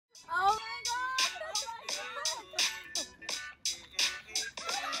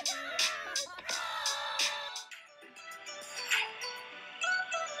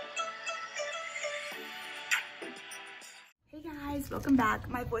welcome back.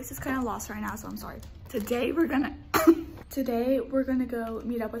 My voice is kind of lost right now, so I'm sorry. Today we're gonna go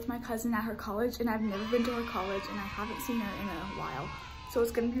meet up with my cousin at her college, and I've never been to her college and I haven't seen her in a while, so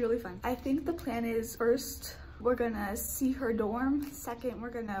it's gonna be really fun. I think the plan is, first we're gonna see her dorm, second we're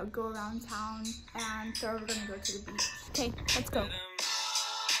gonna go around town, and third we're gonna go to the beach. Okay, let's go.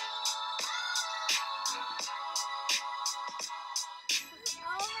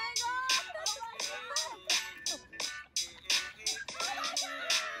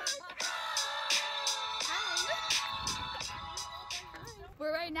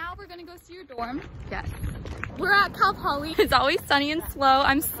 Right now we're gonna go see your dorm. Yes. We're at Cal Poly. It's always sunny and slow.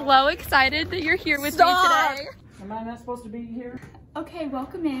 I'm so excited that you're here with me today. Am I not supposed to be here? Okay,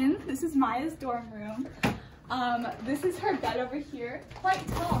 welcome in. This is Maya's dorm room. This is her bed over here. Quite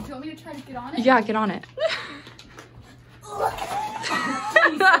tall. Do you want me to try to get on it? Yeah, get on it.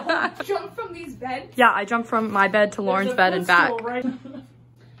 Jump from these beds? Yeah, I jumped from my bed to Lauren's bed and back. Right?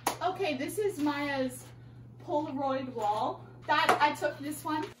 Okay, this is Maya's Polaroid wall. That I took this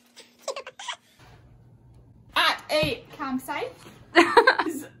one at a campsite.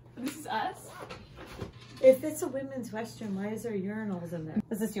 This is us. If it's a women's restroom, why is there urinals in there?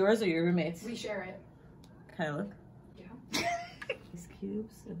 Is this yours or your roommates? We share it. Can I look? Yeah. These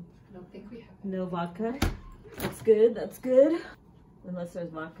cubes and I don't think we have it. no vodka. That's good, that's good. Unless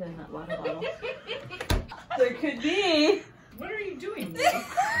there's vodka in that water bottle. There could be. What are you doing?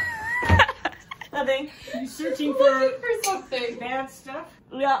 Nothing. You searching for something. bad stuff?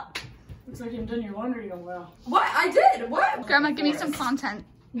 Yeah. Looks like you haven't done your laundry in a while. What? I did. What? Grandma, give me some content.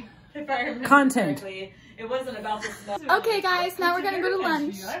 If I remember Content. correctly, it wasn't about this stuff. Okay, guys, now we're gonna go to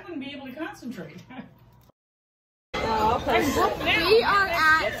lunch. I wouldn't be able to concentrate. We are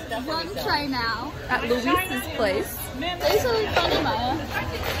at lunch right now. At Luis's place. It's really funny, Maya.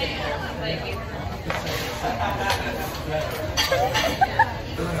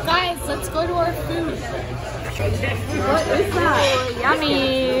 Guys, let's go to our food. What is that?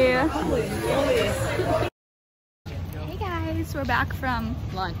 Yummy. Hey guys, we're back from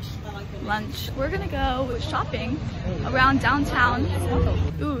lunch. We're gonna go shopping around downtown.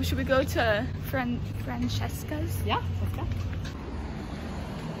 Ooh, should we go to Francesca's? Yeah, let's go.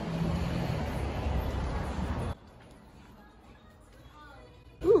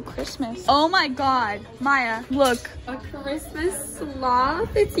 Ooh, Christmas. Oh my god, Maya, look. A Christmas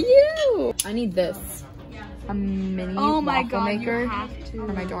sloth. It's you. I need this. A mini waffle maker for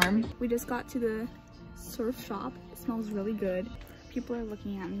my dorm. We just got to the surf shop. It smells really good. People are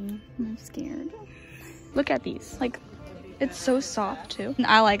looking at me. I'm scared. Look at these. Like, it's so soft too. And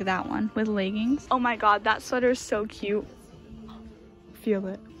I like that one with leggings. Oh my god, that sweater is so cute. Feel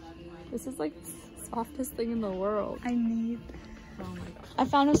it. This is like the softest thing in the world. I need. Oh my gosh. I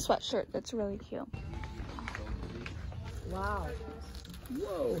found a sweatshirt that's really cute. Wow.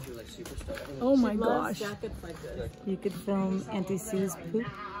 Whoa. Oh my gosh. Jackets like this. You could film Auntie Sue's poop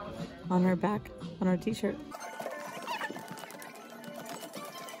on her back, on her t-shirt.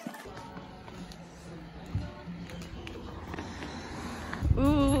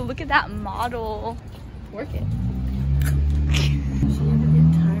 Ooh, look at that model. Work it.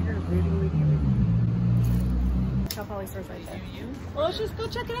 Cal Poly store's right there. Well, let's just go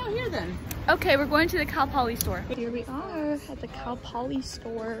check it out here then. Okay, we're going to the Cal Poly store. Here we are at the Cal Poly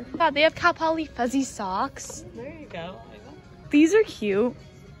store. God, they have Cal Poly fuzzy socks. There you go. These are cute.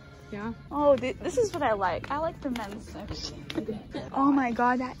 Yeah. Oh, this is what I like. I like the men's section. Oh my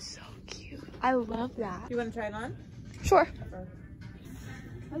god, that's so cute. I love that. You want to try it on? Sure.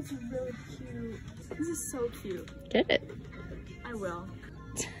 That's really cute. This is so cute. Get it. I will.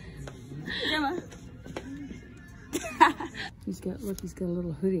 Grandma. He's got a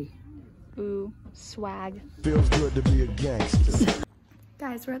little hoodie. Ooh, swag. Feels good to be a gangster.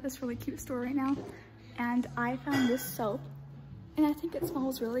 Guys, we're at this really cute store right now, and I found this soap, and I think it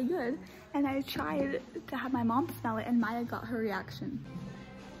smells really good. And I tried to have my mom smell it, and Maya got her reaction.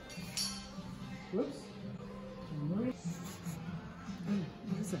 Whoops. What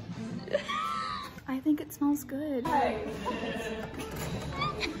is it? I think it smells good.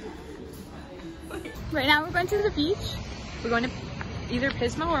 Right now we're going to the beach. We're going to either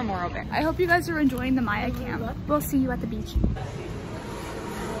Pismo or Morro Bay. I hope you guys are enjoying the Maya camp. We'll see you at the beach.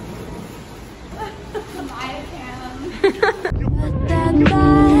 The Maya camp.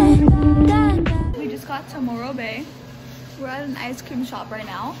 We just got to Morro Bay. We're at an ice cream shop right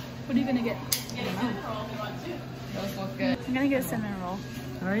now. What are you gonna get? Those look good. I'm gonna get a cinnamon roll.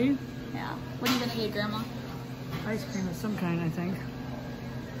 Are you? Yeah. What are you gonna get, Grandma? Ice cream of some kind, I think.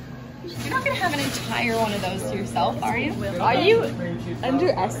 You're not gonna have an entire one of those to yourself, are you? Are you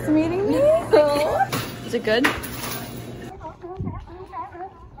underestimating me? Is it good?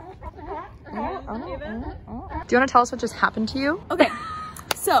 Do you want to tell us what just happened to you? Okay,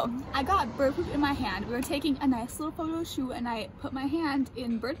 so I got bird poop in my hand. We were taking a nice little photo shoot and I put my hand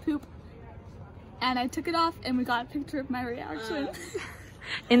in bird poop and I took it off and we got a picture of my reaction.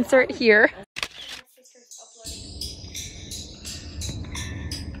 Insert here.